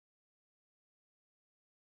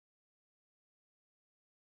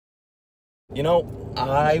You know,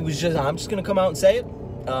 I'm just going to come out and say it.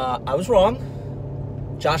 I was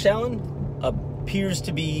wrong. Josh Allen appears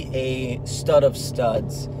to be a stud of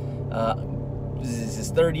studs. This is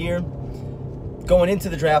his third year. Going into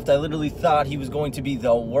the draft, I literally thought he was going to be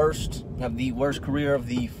the worst career of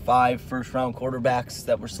the 5 first-round quarterbacks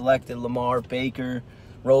that were selected. Lamar, Baker,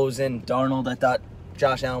 Rosen, Darnold. I thought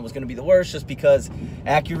Josh Allen was going to be the worst just because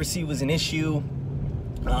accuracy was an issue.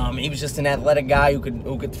 He was just an athletic guy who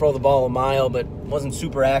could throw the ball a mile, but wasn't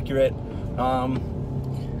super accurate.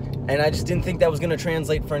 And I just didn't think that was going to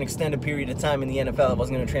translate for an extended period of time in the NFL. It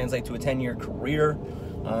wasn't going to translate to a 10-year career.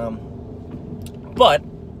 But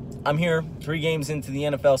I'm here 3 games into the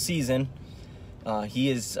NFL season. He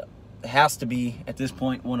has to be, at this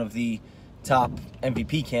point, one of the top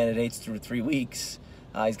MVP candidates through 3 weeks.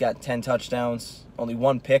 He's got 10 touchdowns, only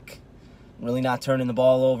 1 pick. Really not turning the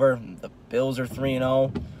ball over. The Bills are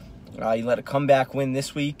 3-0. He let a comeback win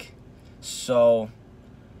this week. So,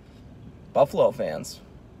 Buffalo fans,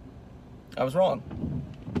 I was wrong.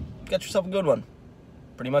 Got yourself a good one.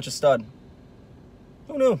 Pretty much a stud.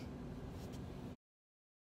 Who knew?